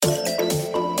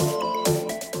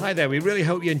Hi there, we really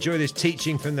hope you enjoy this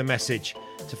teaching from the Message.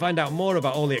 To find out more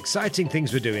about all the exciting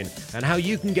things we're doing and how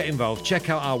you can get involved, check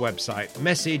out our website,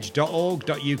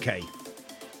 message.org.uk.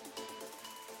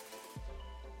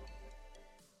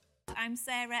 I'm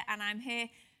Sarah and I'm here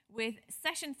with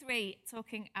session 3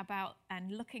 talking about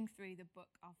and looking through the book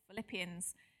of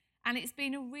Philippians. And it's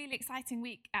been a really exciting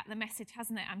week at the Message,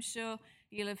 hasn't it? I'm sure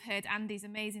you'll have heard Andy's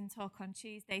amazing talk on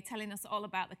Tuesday telling us all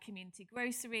about the community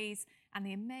groceries and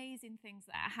the amazing things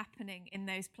that are happening in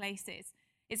those places.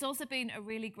 It's also been a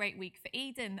really great week for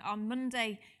Eden. On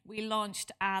Monday, we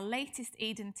launched our latest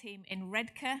Eden team in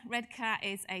Redcar. Redcar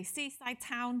is a seaside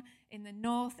town in the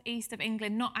northeast of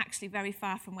England, not actually very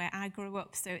far from where I grew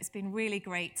up. So it's been really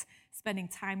great spending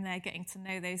time there, getting to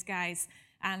know those guys.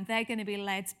 And they're going to be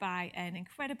led by an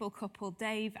incredible couple,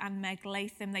 Dave and Meg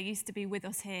Latham. They used to be with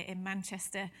us here in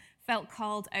Manchester, felt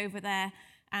called over there,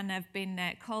 and have been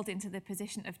called into the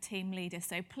position of team leader.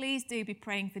 So please do be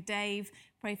praying for Dave,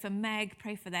 pray for Meg,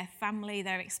 pray for their family.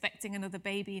 They're expecting another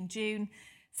baby in June.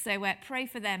 So pray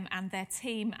for them and their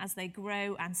team as they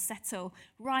grow and settle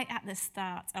right at the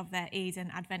start of their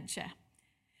Eden adventure.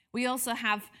 We also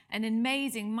have an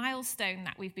amazing milestone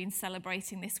that we've been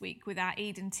celebrating this week with our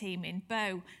Eden team in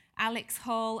Bow. Alex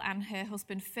Hall and her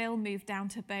husband Phil moved down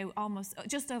to Bow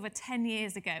just over 10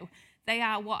 years ago. They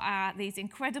are what are these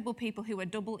incredible people who are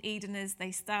double Edeners.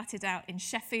 They started out in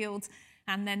Sheffield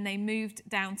and then they moved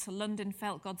down to London,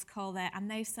 felt God's call there,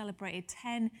 and they've celebrated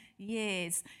 10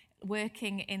 years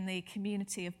working in the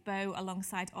community of Bow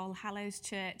alongside All Hallows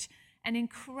Church. An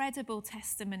incredible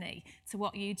testimony to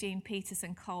what Eugene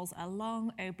Peterson calls a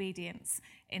long obedience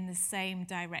in the same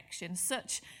direction.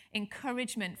 Such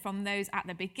encouragement from those at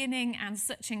the beginning and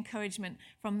such encouragement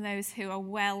from those who are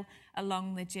well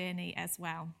along the journey as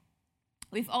well.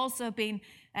 We've also been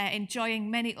enjoying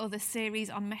many other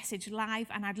series on Message Live,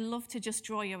 and I'd love to just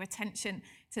draw your attention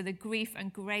to the Grief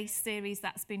and Grace series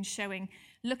that's been showing,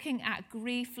 looking at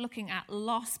grief, looking at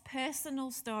loss, personal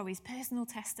stories, personal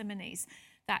testimonies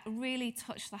that really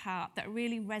touch the heart, that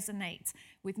really resonate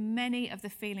with many of the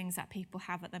feelings that people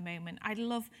have at the moment. I'd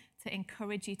love to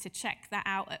encourage you to check that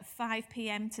out at 5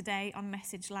 p.m. today on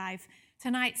Message Live.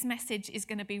 Tonight's message is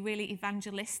going to be really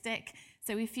evangelistic.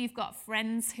 So if you've got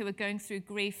friends who are going through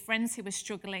grief, friends who are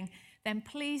struggling, then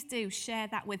please do share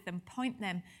that with them, point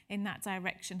them in that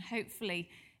direction. Hopefully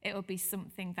it will be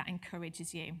something that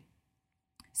encourages you.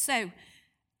 So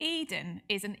Eden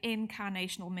is an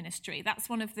incarnational ministry. That's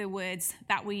one of the words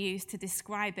that we use to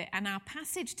describe it. And our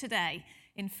passage today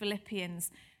in Philippians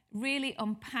really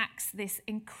unpacks this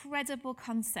incredible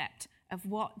concept of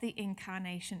what the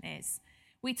incarnation is.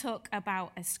 We talk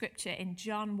about a scripture in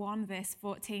John 1 verse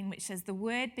 14, which says, "The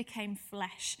word became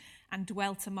flesh and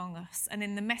dwelt among us." And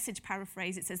in the Message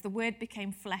paraphrase, it says, "The word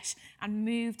became flesh and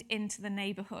moved into the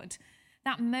neighborhood."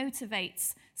 That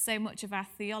motivates so much of our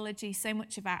theology, so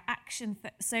much of our action,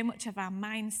 so much of our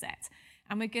mindset.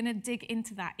 And we're going to dig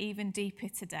into that even deeper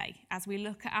today as we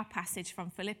look at our passage from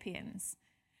Philippians.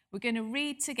 We're going to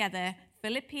read together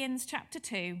Philippians chapter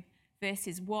 2,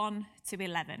 verses 1 to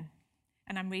 11.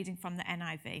 And I'm reading from the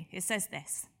NIV. It says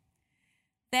this: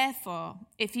 "Therefore,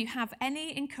 if you have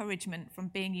any encouragement from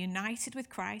being united with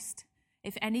Christ,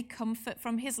 if any comfort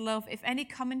from his love, if any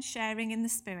common sharing in the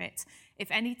Spirit, if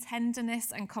any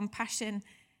tenderness and compassion,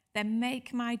 then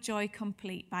make my joy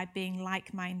complete by being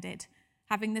like-minded,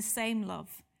 having the same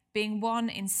love, being one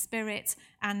in spirit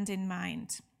and in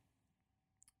mind.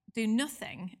 Do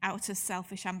nothing out of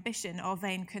selfish ambition or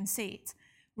vain conceit.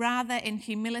 Rather, in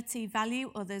humility,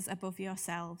 value others above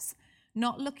yourselves,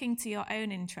 not looking to your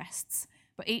own interests,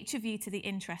 but each of you to the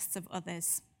interests of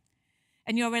others.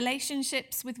 And your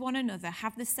relationships with one another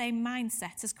have the same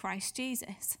mindset as Christ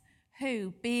Jesus,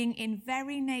 who, being in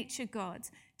very nature God,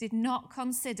 did not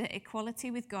consider equality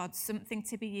with God something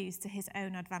to be used to his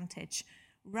own advantage.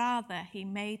 Rather, he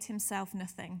made himself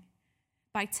nothing.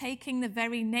 By taking the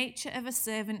very nature of a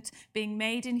servant, being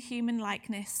made in human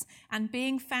likeness, and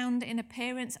being found in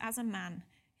appearance as a man,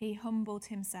 he humbled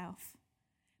himself.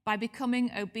 By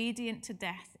becoming obedient to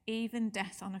death, even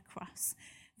death on a cross.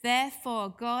 Therefore,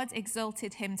 God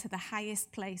exalted him to the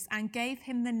highest place and gave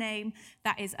him the name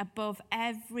that is above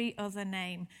every other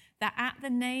name, that at the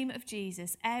name of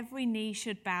Jesus, every knee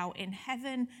should bow in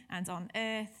heaven and on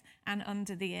earth and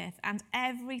under the earth, and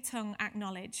every tongue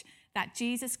acknowledge that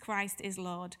Jesus Christ is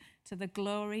Lord, to the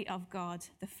glory of God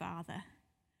the Father."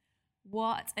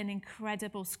 What an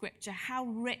incredible scripture. How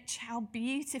rich, how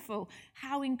beautiful,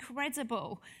 how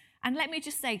incredible. And let me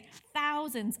just say,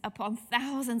 thousands upon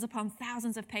thousands upon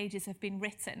thousands of pages have been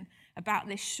written about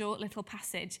this short little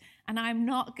passage. And I'm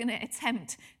not going to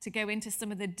attempt to go into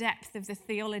some of the depth of the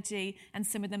theology and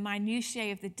some of the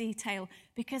minutiae of the detail,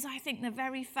 because I think the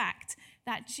very fact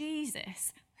that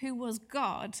Jesus, who was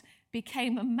God,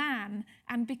 became a man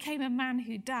and became a man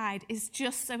who died is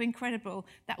just so incredible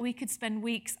that we could spend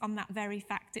weeks on that very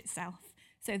fact itself.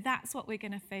 So that's what we're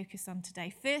going to focus on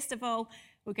today. First of all,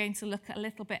 we're going to look a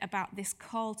little bit about this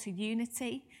call to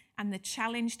unity and the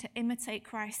challenge to imitate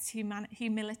Christ's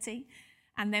humility.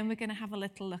 And then we're going to have a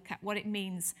little look at what it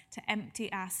means to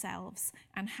empty ourselves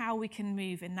and how we can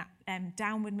move in that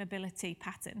downward mobility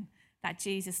pattern that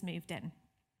Jesus moved in.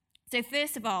 So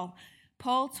first of all,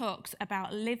 Paul talks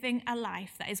about living a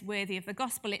life that is worthy of the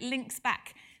gospel. It links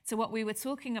back to what we were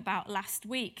talking about last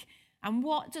week. And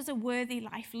what does a worthy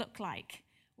life look like?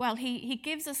 Well, he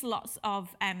gives us lots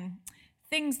of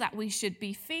things that we should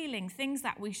be feeling, things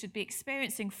that we should be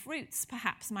experiencing. Fruits,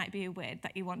 perhaps, might be a word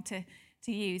that you want to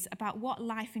use about what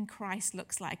life in Christ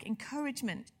looks like.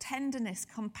 Encouragement, tenderness,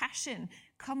 compassion,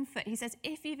 comfort. He says,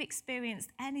 if you've experienced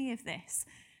any of this,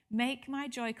 make my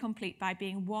joy complete by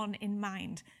being one in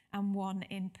mind and one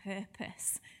in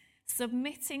purpose.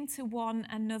 Submitting to one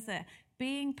another,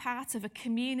 being part of a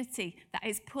community that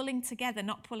is pulling together,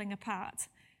 not pulling apart.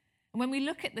 And when we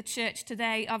look at the church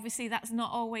today, obviously that's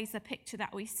not always the picture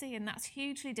that we see, and that's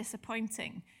hugely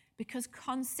disappointing because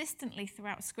consistently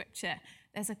throughout Scripture,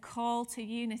 there's a call to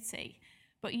unity.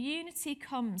 But unity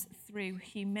comes through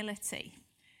humility.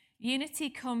 Unity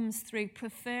comes through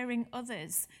preferring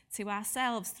others to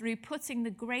ourselves, through putting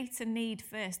the greater need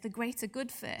first, the greater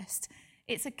good first.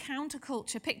 It's a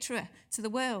counterculture picture to the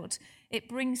world. It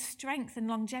brings strength and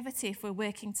longevity if we're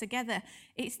working together.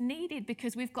 It's needed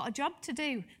because we've got a job to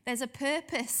do. There's a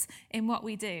purpose in what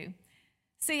we do.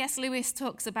 C.S. Lewis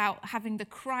talks about having the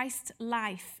Christ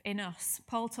life in us.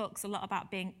 Paul talks a lot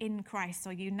about being in Christ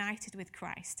or united with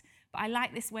Christ. But I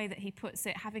like this way that he puts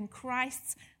it, having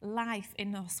Christ's life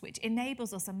in us, which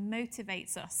enables us and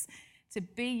motivates us to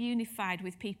be unified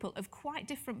with people of quite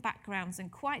different backgrounds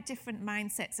and quite different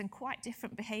mindsets and quite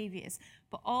different behaviours,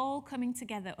 but all coming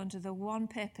together under the one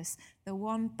purpose, the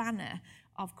one banner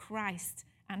of Christ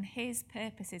and his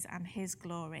purposes and his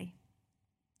glory.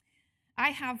 I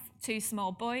have two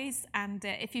small boys, and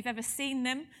if you've ever seen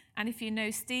them, and if you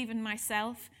know Steve and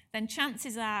myself, then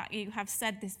chances are you have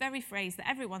said this very phrase that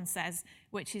everyone says,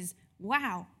 which is,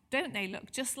 wow, don't they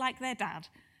look just like their dad?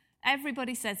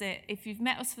 Everybody says it. If you've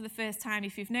met us for the first time,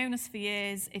 if you've known us for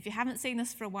years, if you haven't seen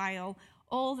us for a while,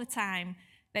 all the time,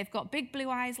 they've got big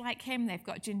blue eyes like him, they've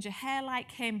got ginger hair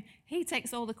like him, he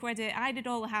takes all the credit, I did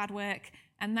all the hard work,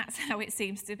 and that's how it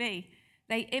seems to be.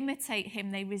 They imitate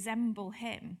him, they resemble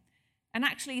him. And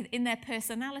actually, in their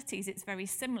personalities, it's very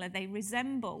similar. They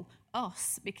resemble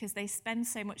us because they spend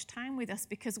so much time with us,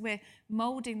 because we're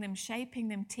molding them, shaping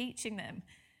them, teaching them.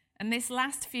 And this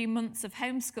last few months of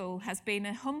homeschool has been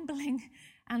a humbling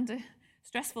and a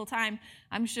stressful time,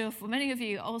 I'm sure, for many of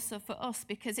you, also for us,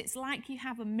 because it's like you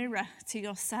have a mirror to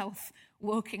yourself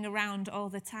walking around all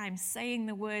the time, saying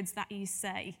the words that you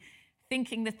say,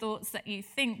 thinking the thoughts that you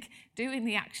think, doing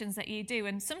the actions that you do.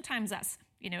 And sometimes that's,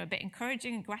 a bit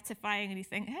encouraging and gratifying, and you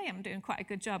think, hey, I'm doing quite a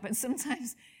good job. And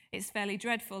sometimes it's fairly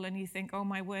dreadful, and you think, oh,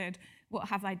 my word, what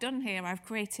have I done here? I've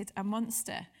created a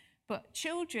monster. But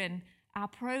children are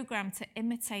programmed to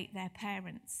imitate their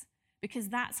parents because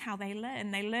that's how they learn.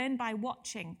 They learn by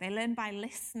watching. They learn by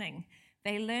listening.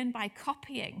 They learn by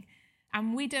copying.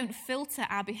 And we don't filter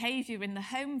our behavior in the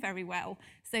home very well,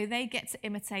 so they get to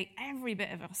imitate every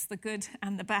bit of us, the good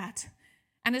and the bad.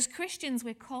 And as Christians,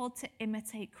 we're called to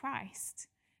imitate Christ,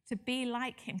 to be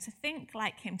like him, to think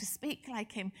like him, to speak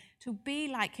like him, to be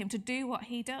like him, to do what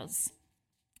he does.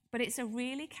 But it's a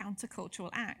really countercultural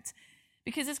act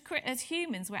because as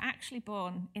humans, we're actually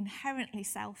born inherently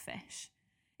selfish.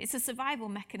 It's a survival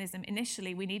mechanism.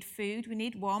 Initially, we need food, we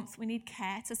need warmth, we need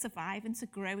care to survive and to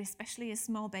grow, especially as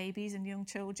small babies and young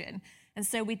children. And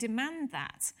so we demand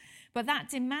that. But that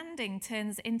demanding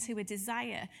turns into a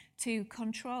desire to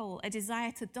control, a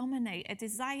desire to dominate, a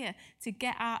desire to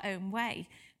get our own way.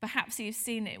 Perhaps you've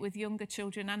seen it with younger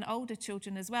children and older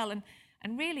children as well.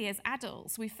 And really, as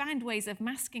adults, we find ways of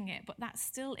masking it, but that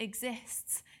still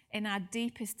exists in our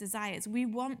deepest desires. We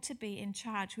want to be in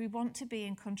charge. We want to be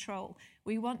in control.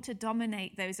 We want to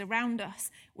dominate those around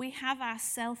us. We have our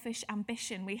selfish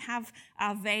ambition. We have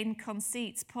our vain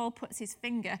conceits. Paul puts his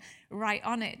finger right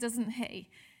on it, doesn't he?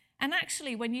 And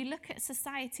actually, when you look at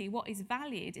society, what is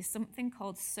valued is something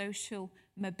called social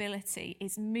mobility,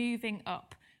 is moving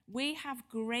up. We have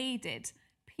graded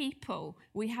people,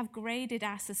 we have graded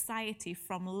our society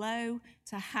from low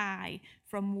to high,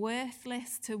 from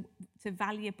worthless to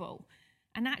valuable.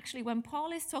 And actually, when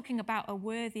Paul is talking about a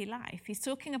worthy life, he's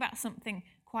talking about something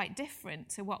quite different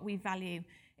to what we value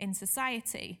in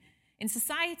society. In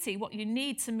society, what you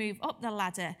need to move up the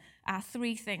ladder are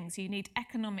three things. You need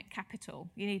economic capital,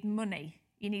 you need money,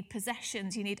 you need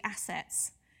possessions, you need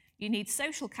assets, you need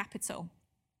social capital,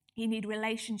 you need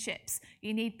relationships,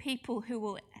 you need people who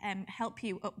will help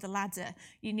you up the ladder,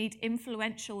 you need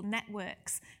influential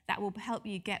networks that will help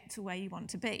you get to where you want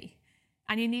to be.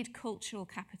 And you need cultural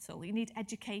capital, you need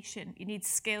education, you need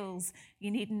skills,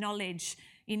 you need knowledge,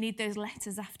 you need those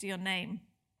letters after your name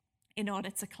in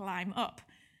order to climb up.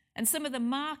 And some of the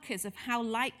markers of how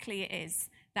likely it is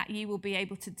that you will be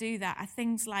able to do that are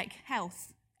things like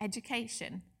health,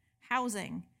 education,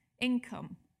 housing,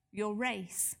 income, your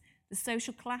race, the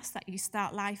social class that you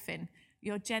start life in,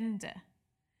 your gender.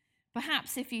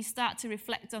 Perhaps if you start to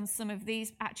reflect on some of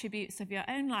these attributes of your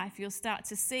own life, you'll start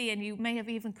to see, and you may have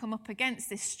even come up against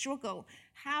this struggle.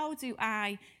 How do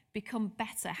I become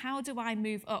better? How do I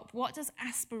move up? What does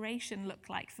aspiration look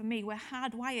like for me? We're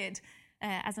hardwired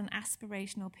as an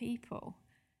aspirational people.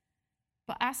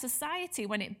 But our society,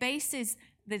 when it bases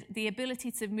the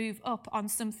ability to move up on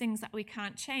some things that we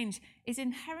can't change, is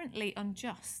inherently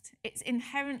unjust. It's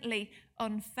inherently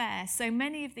unfair. So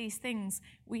many of these things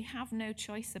we have no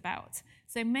choice about.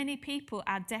 So many people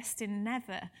are destined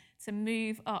never to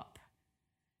move up.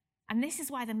 And this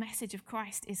is why the message of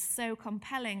Christ is so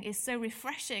compelling, is so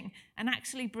refreshing, and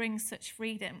actually brings such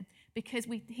freedom, because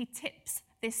he tips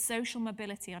this social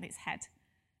mobility on its head.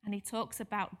 And he talks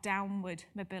about downward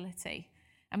mobility.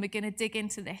 And we're going to dig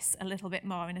into this a little bit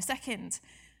more in a second.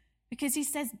 Because he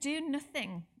says, do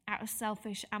nothing out of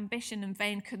selfish ambition and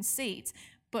vain conceit,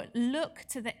 but look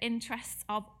to the interests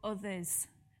of others.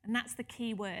 And that's the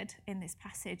key word in this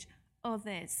passage,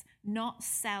 others, not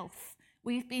self.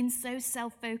 We've been so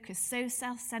self-focused, so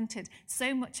self-centered,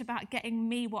 so much about getting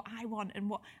me what I want and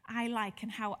what I like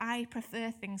and how I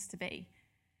prefer things to be.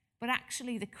 But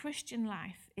actually, the Christian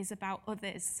life is about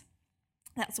others.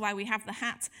 That's why we have the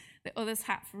Others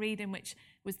hat for reading, which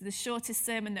was the shortest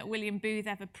sermon that William Booth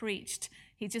ever preached.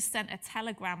 He just sent a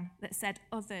telegram that said,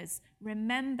 others,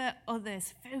 remember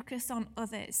others, focus on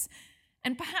others.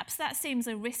 And perhaps that seems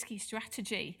a risky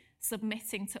strategy,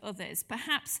 submitting to others.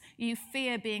 Perhaps you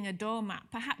fear being a doormat.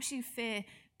 Perhaps you fear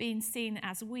being seen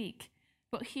as weak.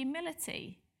 But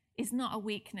humility is not a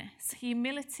weakness.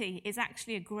 Humility is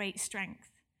actually a great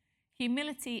strength.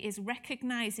 Humility is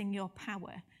recognizing your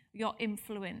power, your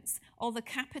influence, all the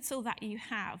capital that you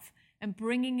have, and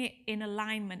bringing it in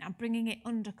alignment and bringing it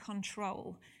under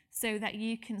control so that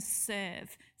you can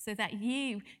serve, so that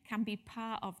you can be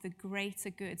part of the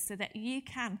greater good, so that you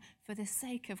can, for the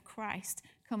sake of Christ,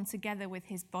 come together with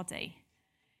his body.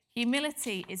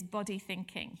 Humility is body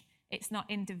thinking. It's not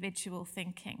individual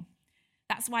thinking.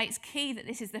 That's why it's key that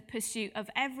this is the pursuit of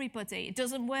everybody. It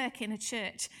doesn't work in a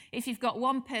church if you've got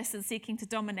one person seeking to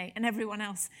dominate and everyone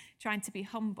else trying to be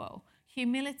humble.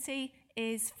 Humility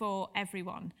is for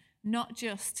everyone, not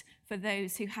just for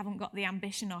those who haven't got the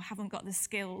ambition or haven't got the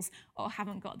skills or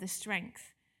haven't got the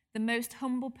strength. The most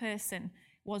humble person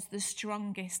was the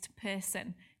strongest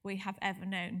person we have ever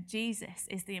known. Jesus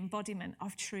is the embodiment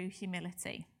of true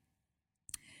humility.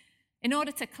 In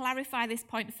order to clarify this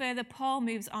point further, Paul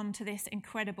moves on to this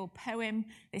incredible poem,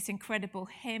 this incredible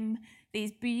hymn,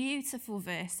 these beautiful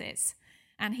verses.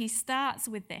 And he starts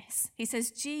with this. He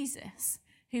says, Jesus,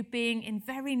 who being in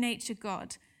very nature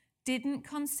God, didn't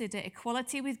consider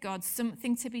equality with God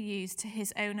something to be used to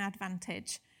his own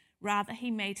advantage. Rather, he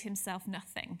made himself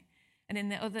nothing. And in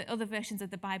the other versions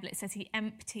of the Bible, it says he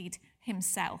emptied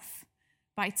himself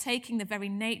by taking the very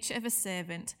nature of a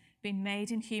servant, being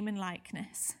made in human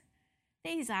likeness.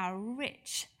 These are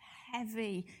rich,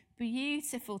 heavy,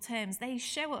 beautiful terms. They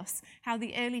show us how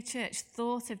the early church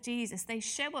thought of Jesus. They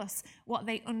show us what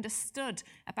they understood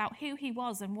about who he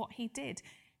was and what he did.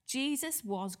 Jesus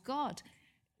was God.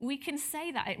 We can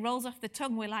say that. It rolls off the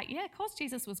tongue. We're like, yeah, of course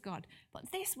Jesus was God.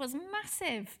 But this was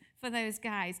massive for those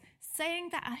guys. Saying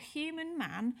that a human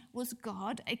man was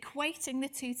God, equating the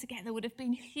two together would have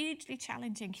been hugely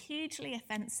challenging, hugely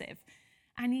offensive.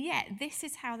 And yet, this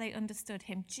is how they understood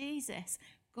him. Jesus,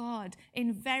 God,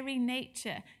 in very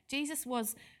nature. Jesus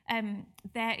was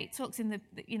there. It talks in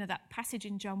that passage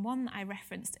in John 1 that I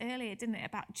referenced earlier, didn't it?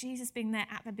 About Jesus being there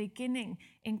at the beginning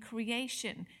in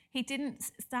creation. He didn't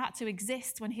start to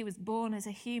exist when he was born as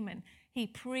a human. He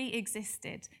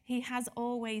pre-existed. He has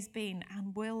always been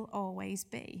and will always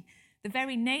be. The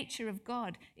very nature of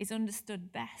God is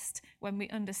understood best when we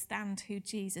understand who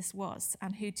Jesus was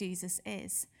and who Jesus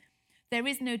is. There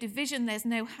is no division, there's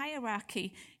no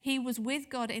hierarchy. He was with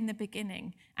God in the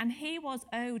beginning, and he was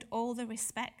owed all the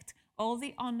respect, all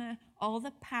the honor, all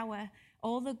the power,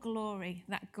 all the glory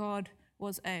that God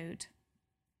was owed.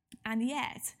 And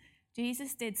yet,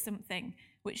 Jesus did something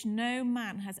which no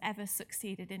man has ever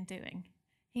succeeded in doing.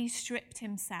 He stripped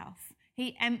himself.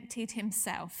 He emptied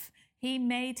himself. He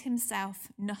made himself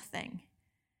nothing.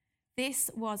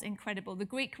 This was incredible. The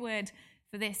Greek word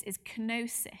for this is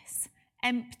kenosis,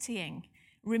 emptying,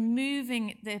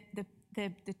 removing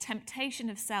the temptation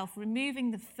of self,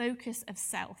 removing the focus of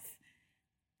self,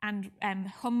 and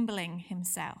humbling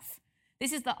himself.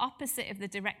 This is the opposite of the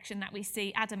direction that we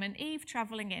see Adam and Eve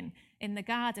traveling in the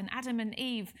garden. Adam and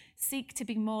Eve seek to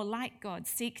be more like God,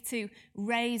 seek to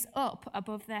raise up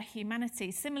above their humanity.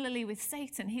 Similarly with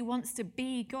Satan, he wants to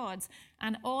be God,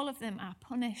 and all of them are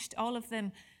punished. All of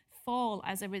them fall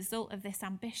as a result of this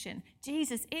ambition.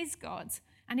 Jesus is God,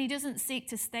 and he doesn't seek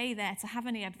to stay there to have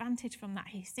any advantage from that.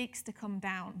 He seeks to come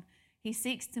down. He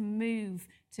seeks to move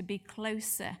to be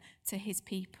closer to his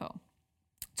people.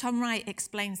 Tom Wright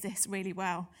explains this really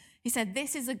well. He said,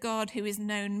 "This is a God who is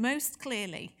known most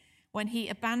clearly when he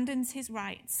abandons his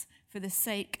rights for the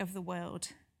sake of the world."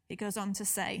 He goes on to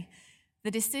say,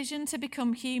 "The decision to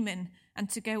become human and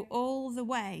to go all the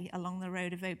way along the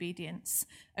road of obedience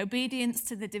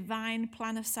to the divine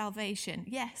plan of salvation,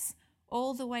 yes,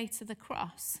 all the way to the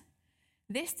cross.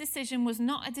 This decision was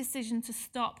not a decision to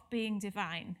stop being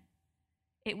divine.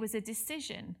 It was a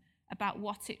decision about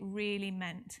what it really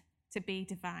meant to be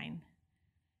divine.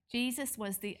 Jesus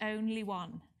was the only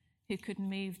one who could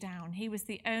move down. He was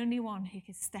the only one who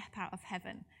could step out of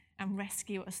heaven and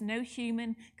rescue us. No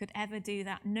human could ever do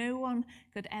that. No one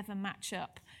could ever match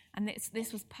up. And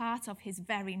this was part of his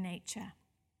very nature."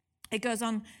 It goes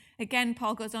on, again,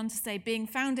 Paul goes on to say, "Being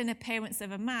found in appearance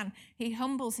of a man, he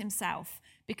humbles himself,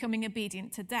 becoming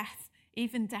obedient to death,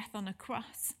 even death on a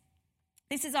cross."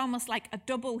 This is almost like a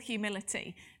double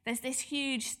humility. There's this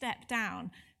huge step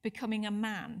down, becoming a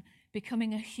man,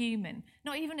 becoming a human.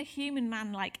 Not even a human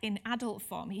man like in adult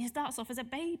form. He starts off as a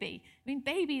baby. I mean,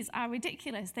 babies are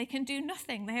ridiculous. They can do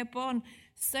nothing. They are born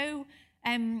so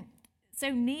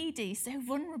needy, so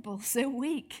vulnerable, so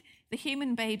weak. The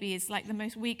human baby is like the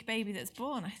most weak baby that's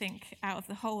born, I think, out of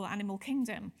the whole animal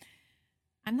kingdom.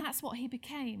 And that's what he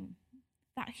became.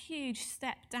 That huge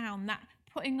step down, that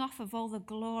putting off of all the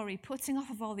glory, putting off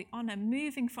of all the honor,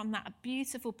 moving from that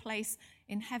beautiful place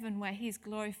in heaven where he's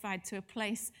glorified to a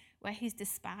place where he's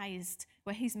despised,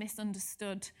 where he's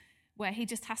misunderstood, where he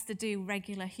just has to do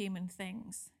regular human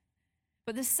things.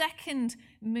 But the second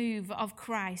move of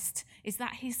Christ is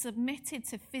that he submitted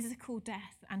to physical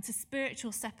death and to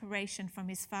spiritual separation from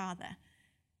his Father.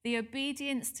 The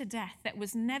obedience to death that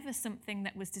was never something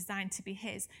that was designed to be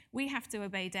his. We have to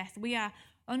obey death. We are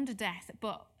under death,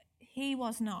 but he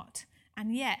was not.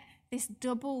 And yet, this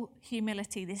double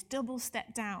humility, this double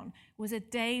step down, was a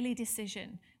daily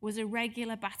decision, was a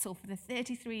regular battle for the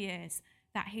 33 years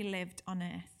that he lived on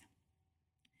earth.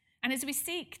 And as we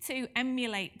seek to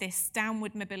emulate this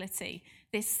downward mobility,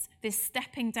 this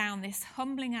stepping down, this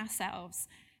humbling ourselves,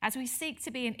 as we seek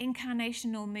to be an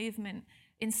incarnational movement,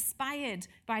 inspired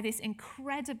by this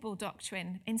incredible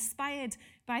doctrine, inspired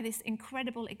by this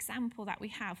incredible example that we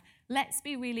have, let's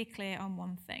be really clear on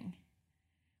one thing.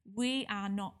 We are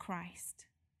not Christ.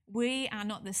 We are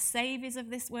not the saviors of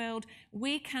this world.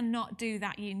 We cannot do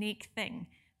that unique thing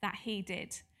that he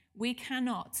did. We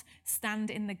cannot stand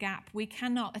in the gap. We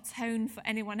cannot atone for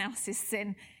anyone else's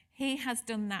sin. He has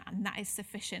done that, and that is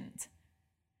sufficient.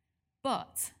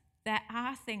 But there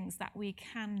are things that we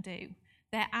can do.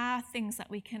 There are things that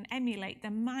we can emulate, the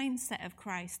mindset of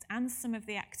Christ and some of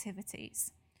the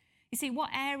activities. You see, what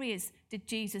areas did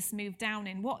Jesus move down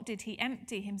in? What did he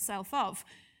empty himself of?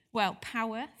 Well,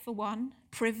 power, for one,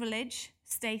 privilege,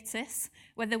 status,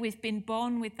 whether we've been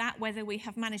born with that, whether we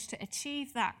have managed to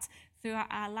achieve that throughout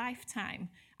our lifetime.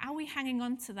 Are we hanging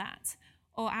on to that?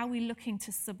 Or are we looking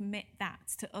to submit that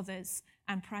to others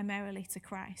and primarily to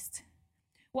Christ?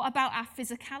 What about our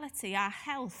physicality, our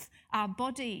health, our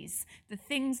bodies, the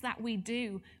things that we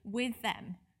do with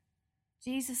them?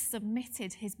 Jesus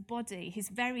submitted his body, his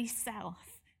very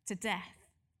self, to death.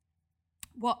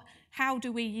 How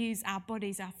do we use our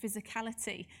bodies, our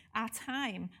physicality, our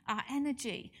time, our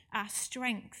energy, our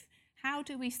strength? How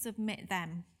do we submit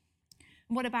them?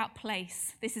 And what about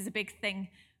place? This is a big thing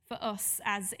for us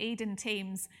as Eden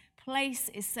teams. Place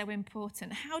is so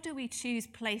important. How do we choose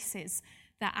places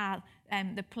that are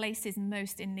the places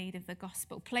most in need of the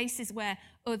gospel? Places where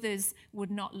others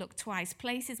would not look twice.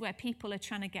 Places where people are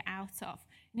trying to get out of.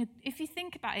 If you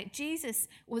think about it, Jesus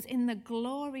was in the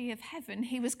glory of heaven.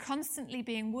 He was constantly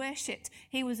being worshipped.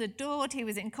 He was adored. He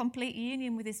was in complete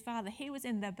union with his Father. He was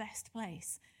in the best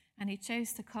place. And he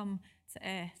chose to come to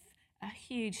earth. A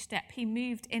huge step. He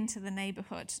moved into the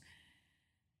neighborhood.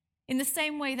 In the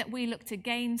same way that we look to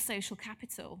gain social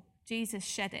capital, Jesus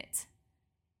shed it.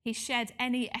 He shed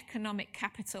any economic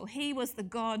capital. He was the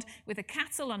God with a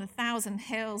cattle on 1,000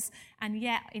 hills, and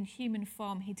yet in human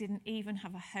form, he didn't even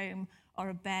have a home or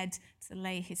a bed to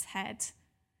lay his head.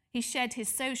 He shed his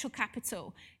social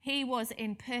capital. He was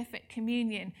in perfect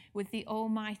communion with the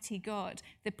Almighty God,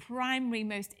 the primary,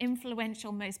 most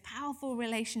influential, most powerful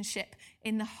relationship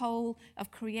in the whole of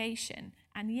creation.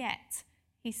 And yet,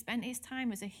 he spent his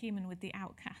time as a human with the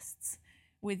outcasts,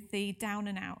 with the down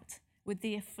and out, with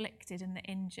the afflicted and the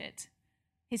injured.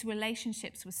 His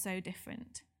relationships were so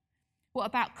different. What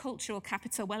about cultural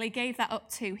capital? Well, he gave that up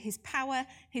too. His power,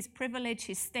 his privilege,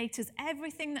 his status,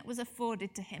 everything that was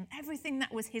afforded to him, everything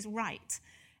that was his right,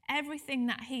 everything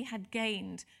that he had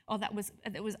gained or that was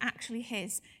actually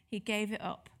his, he gave it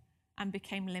up and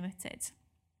became limited.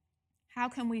 How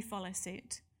can we follow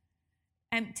suit?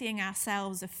 Emptying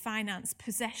ourselves of finance,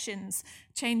 possessions,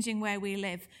 changing where we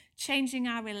live, changing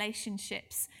our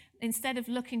relationships. Instead of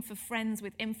looking for friends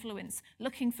with influence,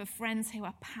 looking for friends who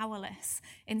are powerless.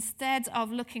 Instead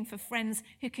of looking for friends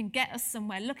who can get us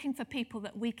somewhere, looking for people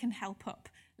that we can help up,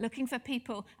 looking for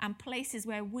people and places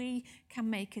where we can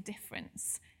make a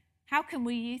difference. How can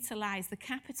we utilize the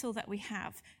capital that we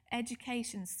have,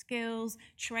 education, skills,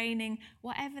 training,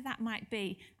 whatever that might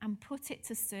be, and put it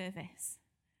to service?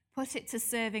 Put it to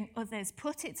serving others.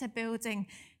 Put it to building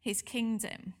his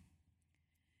kingdom.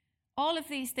 All of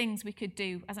these things we could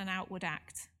do as an outward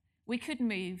act. We could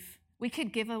move. We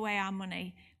could give away our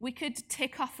money. We could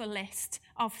tick off a list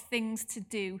of things to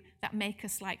do that make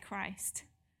us like Christ.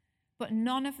 But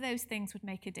none of those things would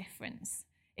make a difference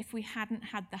if we hadn't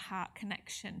had the heart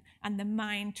connection and the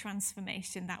mind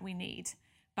transformation that we need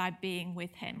by being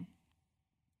with him.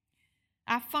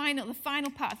 The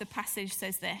final part of the passage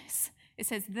says this. It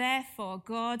says, therefore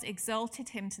God exalted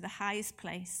him to the highest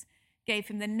place, gave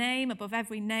him the name above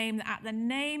every name, that at the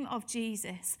name of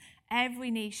Jesus, every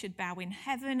knee should bow in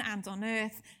heaven and on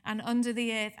earth and under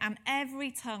the earth, and every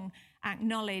tongue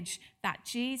acknowledge that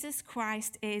Jesus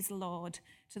Christ is Lord,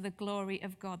 to the glory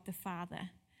of God the Father.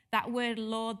 That word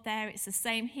Lord there, it's the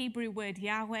same Hebrew word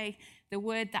Yahweh, the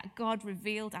word that God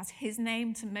revealed as his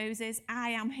name to Moses. I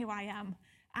am who I am.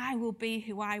 I will be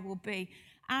who I will be.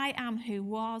 I am who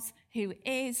was, who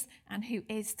is, and who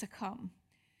is to come.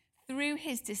 Through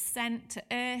his descent to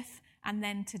earth and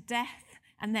then to death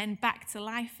and then back to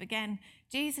life again,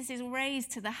 Jesus is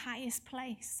raised to the highest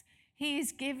place. He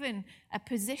is given a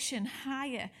position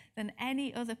higher than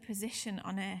any other position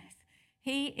on earth.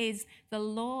 He is the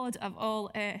Lord of all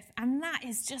earth. And that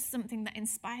is just something that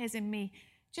inspires in me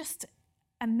just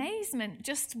amazement,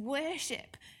 just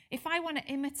worship. If I want to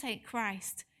imitate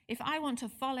Christ, if I want to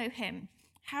follow him,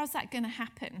 how's that going to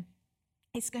happen?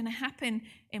 It's going to happen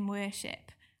in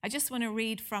worship. I just want to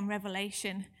read from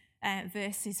Revelation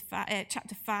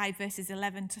chapter 5, verses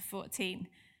 11 to 14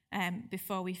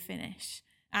 before we finish.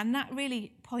 And that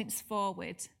really points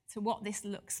forward to what this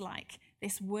looks like,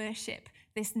 this worship,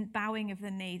 this bowing of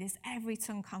the knee, this every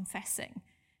tongue confessing.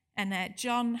 And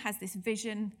John has this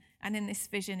vision, and in this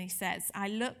vision he says, I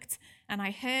looked and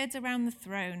I heard around the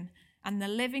throne and the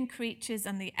living creatures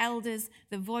and the elders,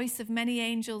 the voice of many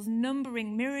angels,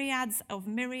 numbering myriads of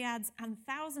myriads and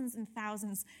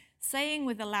thousands, saying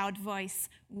with a loud voice,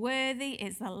 worthy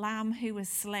is the Lamb who was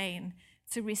slain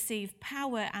to receive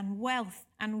power and wealth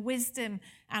and wisdom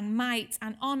and might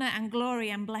and honor and glory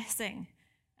and blessing.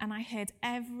 And I heard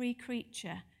every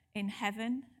creature in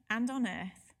heaven and on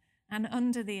earth and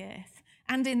under the earth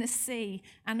and in the sea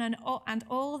and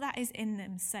all that is in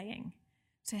them saying,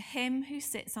 to him who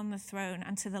sits on the throne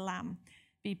and to the Lamb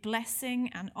be blessing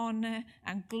and honor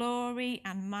and glory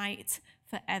and might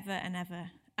forever and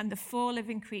ever. And the 4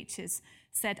 living creatures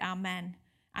said amen,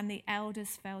 and the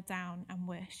elders fell down and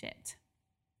worshipped.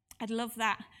 I'd love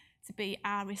that to be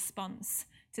our response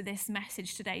to this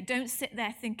message today. Don't sit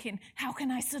there thinking, how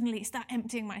can I suddenly start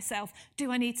emptying myself?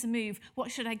 Do I need to move?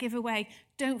 What should I give away?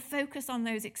 Don't focus on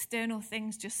those external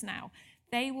things just now.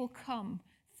 They will come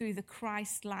through the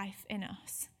Christ life in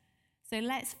us. So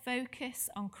let's focus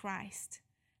on Christ.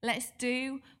 Let's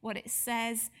do what it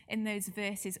says in those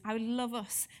verses. I would love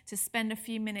us to spend a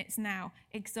few minutes now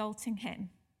exalting him.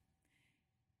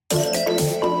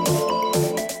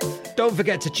 Don't don't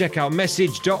forget to check out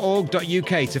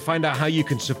message.org.uk to find out how you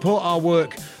can support our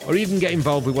work or even get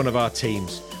involved with one of our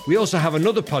teams. We also have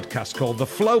another podcast called The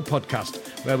Flow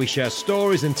Podcast, where we share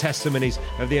stories and testimonies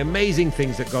of the amazing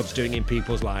things that God's doing in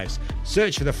people's lives.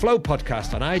 Search for The Flow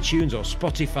Podcast on iTunes or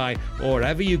Spotify or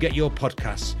wherever you get your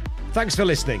podcasts. Thanks for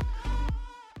listening.